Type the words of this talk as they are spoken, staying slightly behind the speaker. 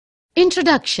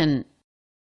Introduction.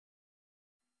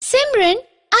 Simran,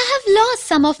 I have lost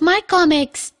some of my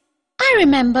comics. I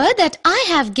remember that I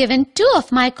have given 2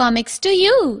 of my comics to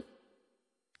you.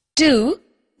 2?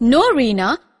 No,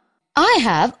 Reena. I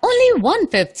have only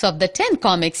 1/5 of the 10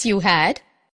 comics you had.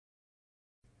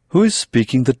 Who is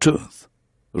speaking the truth,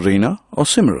 Reena or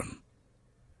Simran?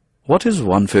 What is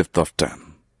 1/5 of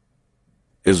 10?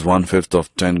 Is 1/5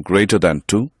 of 10 greater than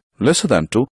 2, lesser than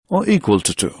 2, or equal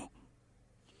to 2?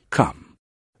 Come,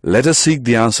 let us seek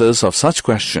the answers of such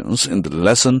questions in the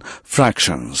lesson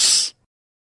Fractions.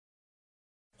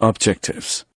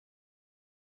 Objectives.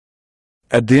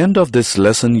 At the end of this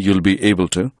lesson, you'll be able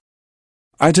to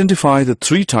identify the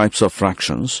 3 types of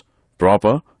fractions: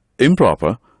 proper,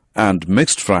 improper, and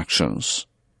mixed fractions,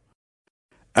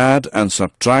 add and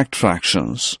subtract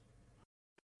fractions,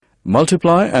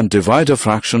 multiply and divide a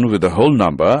fraction with a whole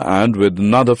number and with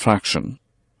another fraction,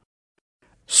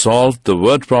 solve the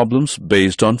word problems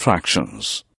based on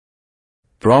fractions,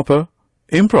 proper,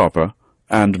 improper,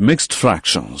 and mixed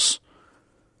fractions.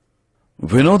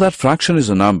 We know that fraction is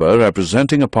a number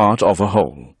representing a part of a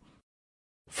whole.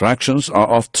 Fractions are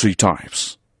of 3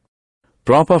 types: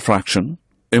 proper fraction,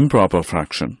 improper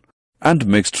fraction, and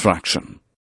mixed fraction.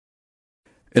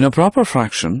 In a proper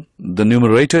fraction, the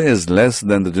numerator is less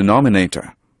than the denominator.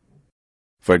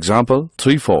 For example,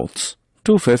 3/4,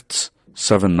 2/5,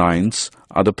 7/9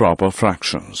 are the proper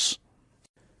fractions.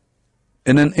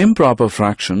 In an improper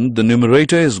fraction, the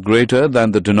numerator is greater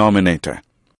than the denominator.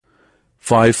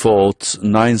 5/4,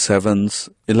 9/7,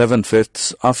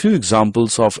 11/5 are few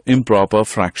examples of improper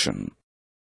fraction.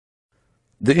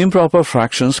 The improper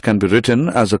fractions can be written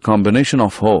as a combination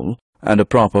of whole and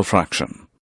a proper fraction.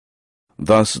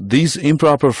 Thus, these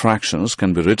improper fractions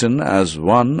can be written as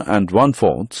 1 and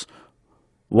 1/4,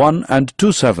 1 and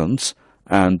 2/7,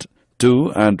 and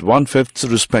 2 and 1/5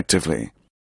 respectively.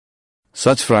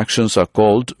 Such fractions are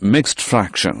called mixed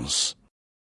fractions.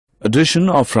 Addition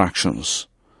of fractions.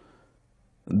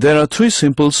 There are 3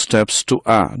 simple steps to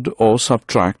add or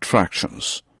subtract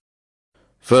fractions.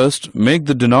 First, make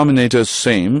the denominators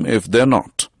same if they're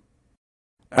not.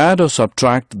 Add or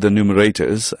subtract the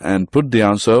numerators and put the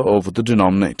answer over the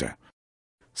denominator.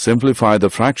 Simplify the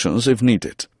fractions if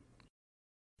needed.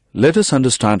 Let us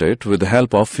understand it with the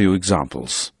help of few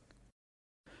examples.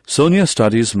 Sonia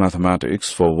studies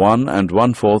mathematics for 1 and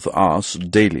 1/4 hours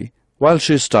daily, while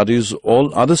she studies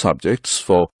all other subjects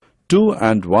for 2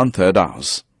 and 1/3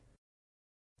 hours.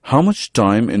 How much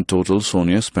time in total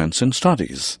Sonia spends in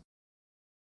studies?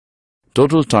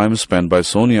 Total time spent by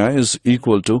Sonia is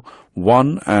equal to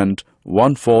 1 and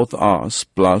 1/4 hours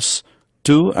plus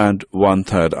 2 and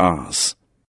 1/3 hours.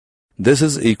 This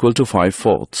is equal to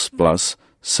 5/4 plus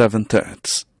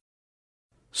 7/3.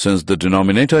 Since the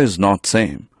denominator is not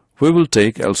same, we will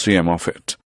take LCM of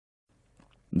it.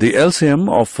 The LCM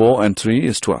of 4 and 3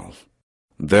 is 12.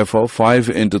 Therefore, 5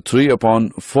 into 3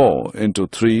 upon 4 into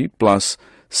 3 plus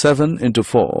 7 into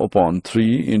 4 upon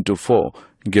 3 into 4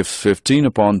 gives 15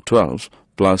 upon 12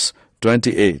 plus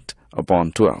 28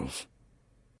 upon 12.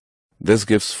 This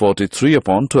gives 43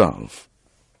 upon 12.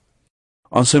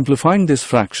 On simplifying this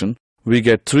fraction, we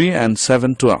get 3 and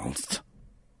 7/12.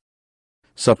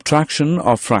 Subtraction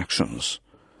of fractions.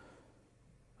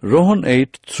 Rohan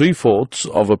ate 3/4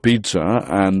 of a pizza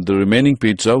and the remaining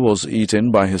pizza was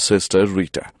eaten by his sister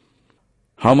Rita.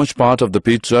 How much part of the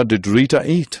pizza did Rita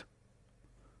eat?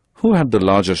 Who had the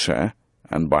larger share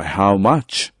and by how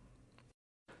much?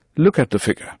 Look at the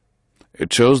figure.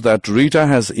 It shows that Rita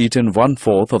has eaten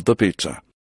 1/4 of the pizza.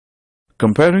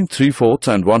 Comparing 3/4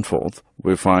 and 1/4,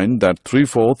 we find that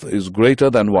 3/4 is greater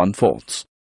than 1/4.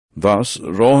 Thus,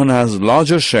 Rohan has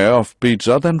larger share of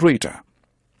pizza than Rita.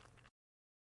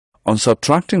 On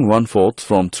subtracting 1/4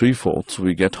 from 3/4,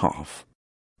 we get half.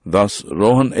 Thus,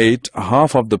 Rohan ate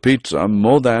half of the pizza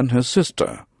more than his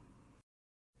sister.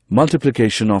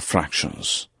 Multiplication of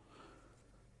fractions.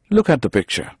 Look at the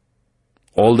picture.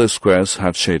 All the squares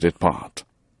have shaded part.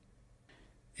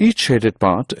 Each shaded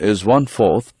part is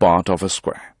 1/4 part of a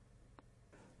square.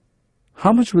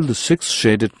 How much will the 6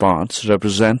 shaded parts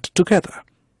represent together?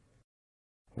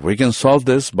 We can solve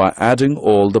this by adding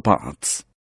all the parts.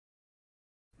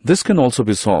 This can also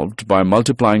be solved by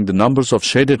multiplying the numbers of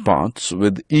shaded parts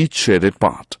with each shaded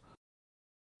part.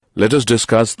 Let us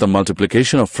discuss the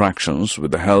multiplication of fractions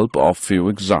with the help of few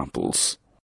examples.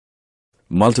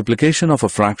 Multiplication of a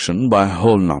fraction by a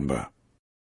whole number.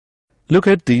 Look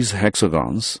at these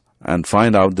hexagons and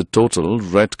find out the total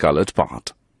red-colored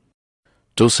part.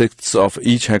 2/6 of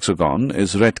each hexagon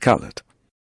is red-colored.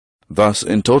 Thus,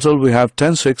 in total we have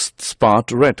 10/6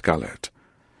 part red-colored.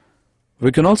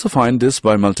 We can also find this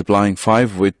by multiplying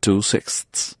 5 with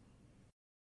 2/6.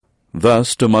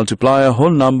 Thus, to multiply a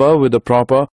whole number with a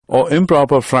proper or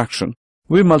improper fraction,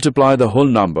 we multiply the whole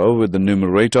number with the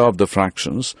numerator of the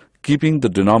fractions, keeping the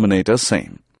denominator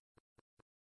same.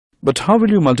 But how will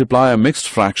you multiply a mixed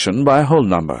fraction by a whole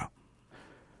number?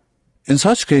 In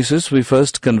such cases, we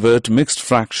first convert mixed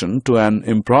fraction to an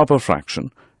improper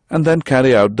fraction and then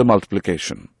carry out the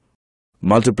multiplication.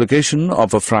 Multiplication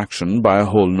of a fraction by a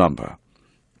whole number.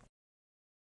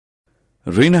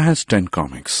 Reena has 10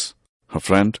 comics. Her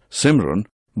friend Simran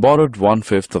borrowed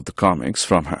 1/5 of the comics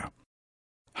from her.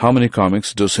 How many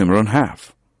comics does Simran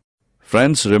have?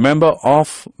 Friends, remember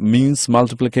of means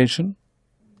multiplication?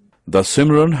 Thus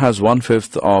Simran has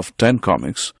 1/5 of 10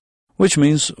 comics, which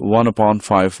means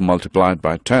 1/5 multiplied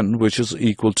by 10, which is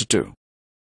equal to 2.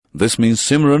 This means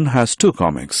Simran has 2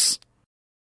 comics.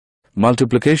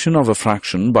 Multiplication of a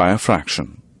fraction by a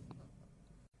fraction.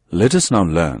 Let us now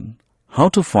learn how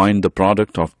to find the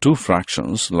product of two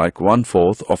fractions like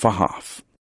 1/4 of a half.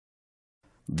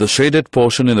 The shaded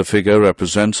portion in the figure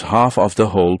represents half of the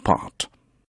whole part.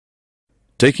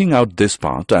 Taking out this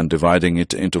part and dividing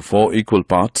it into 4 equal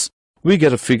parts, we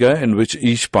get a figure in which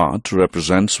each part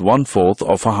represents 1/4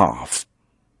 of a half.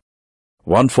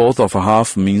 1/4 of a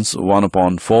half means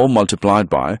 1/4 multiplied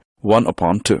by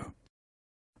 1/2.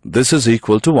 This is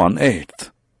equal to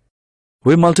 1/8.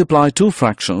 We multiply two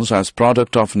fractions as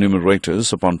product of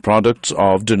numerators upon products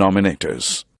of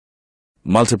denominators.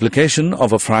 Multiplication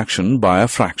of a fraction by a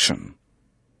fraction.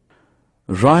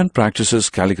 Ryan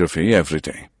practices calligraphy every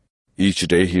day. Each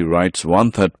day he writes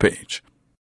 1/3 page.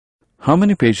 How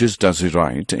many pages does he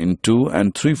write in 2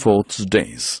 3/4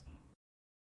 days?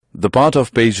 The part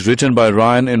of page written by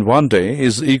Ryan in 1 day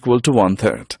is equal to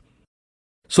 1/3.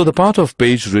 So the part of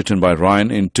page written by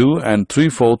Ryan in 2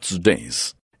 3/4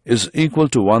 days is equal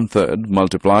to 1/3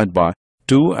 multiplied by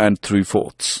 2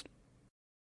 3/4.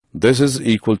 This is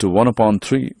equal to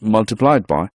 1/3 multiplied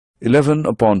by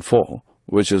 11/4,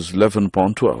 which is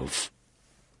 11/12.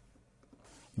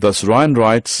 Thus Ryan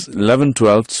writes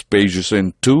 11/12 pages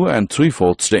in 2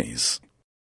 3/4 days.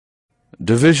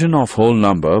 Division of whole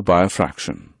number by a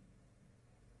fraction.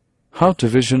 How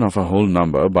division of a whole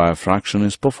number by a fraction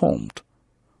is performed?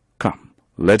 Come,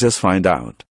 let us find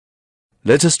out.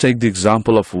 Let us take the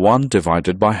example of 1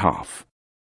 divided by half.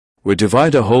 We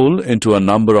divide a whole into a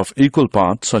number of equal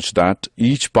parts such that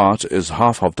each part is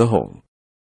half of the whole.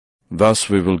 Thus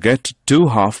we will get 2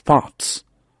 half parts.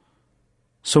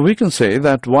 So we can say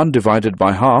that 1 divided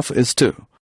by half is 2,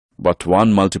 but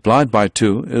 1 multiplied by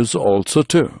 2 is also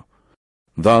 2.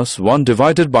 Thus 1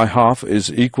 divided by half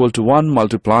is equal to 1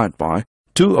 multiplied by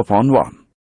 2/1.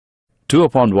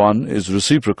 2/1 is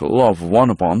reciprocal of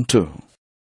 1/2.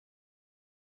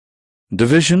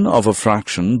 Division of a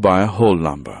fraction by a whole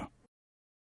number.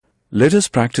 Let us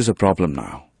practice a problem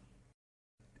now.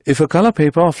 If a color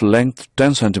paper of length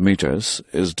 10 centimeters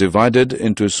is divided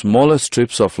into smaller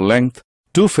strips of length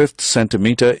 2/5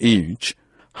 centimeter each,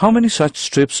 how many such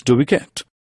strips do we get?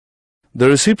 The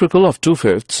reciprocal of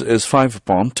 2/5 is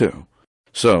 5/2.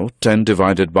 So 10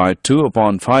 divided by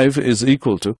 2/5 is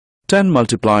equal to 10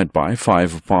 multiplied by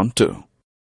 5/2.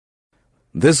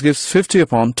 This gives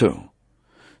 50/2.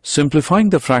 Simplifying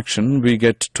the fraction, we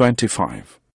get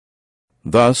 25.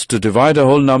 Thus, to divide a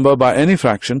whole number by any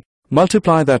fraction,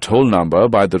 multiply that whole number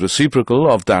by the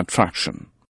reciprocal of that fraction.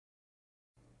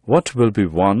 What will be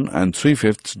 1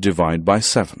 3/5 divided by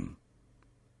 7?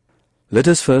 Let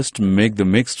us first make the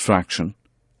mixed fraction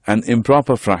an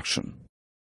improper fraction.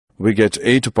 We get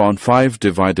 8/5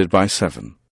 divided by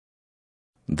 7.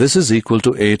 This is equal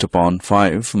to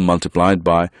 8/5 multiplied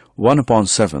by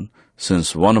 1/7,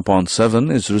 since 1/7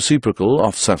 is reciprocal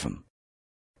of 7.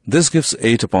 This gives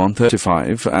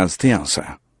 8/35 as the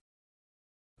answer.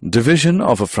 Division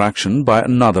of a fraction by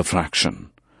another fraction.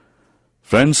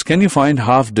 Friends, can you find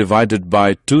half divided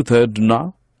by 2/3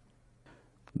 now?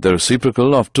 The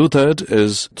reciprocal of 2/3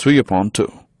 is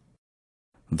 3/2.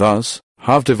 Thus,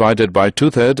 half divided by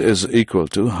 2/3 is equal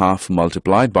to half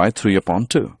multiplied by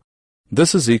 3/2.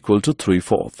 This is equal to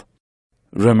 3/4.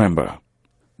 Remember,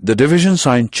 the division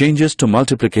sign changes to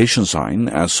multiplication sign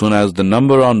as soon as the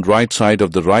number on right side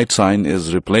of the right sign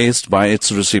is replaced by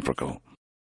its reciprocal.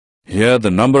 Here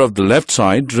the number of the left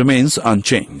side remains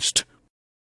unchanged.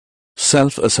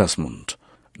 Self-assessment.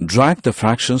 Drag the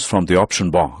fractions from the option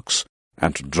box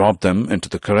and drop them into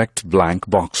the correct blank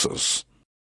boxes.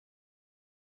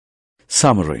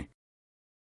 Summary.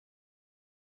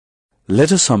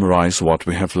 Let us summarize what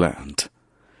we have learned.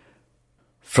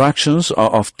 Fractions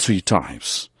are of 3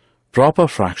 types: proper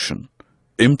fraction,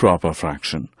 improper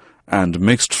fraction, and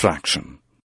mixed fraction.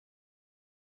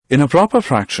 In a proper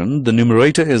fraction, the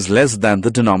numerator is less than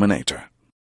the denominator.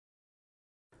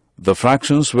 The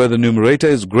fractions where the numerator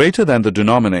is greater than the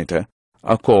denominator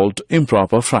are called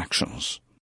improper fractions.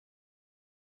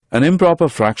 An improper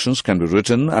fractions can be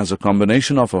written as a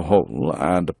combination of a whole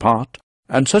and a part,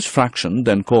 and such fraction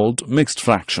then called mixed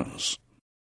fractions.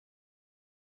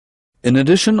 In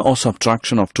addition or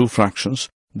subtraction of two fractions,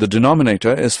 the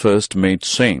denominator is first made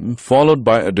same, followed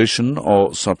by addition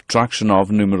or subtraction of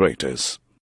numerators.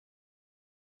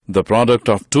 The product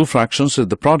of two fractions is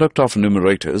the product of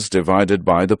numerators divided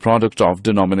by the product of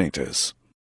denominators.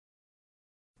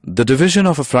 The division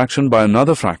of a fraction by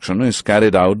another fraction is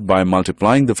carried out by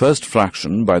multiplying the first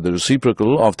fraction by the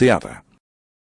reciprocal of the other.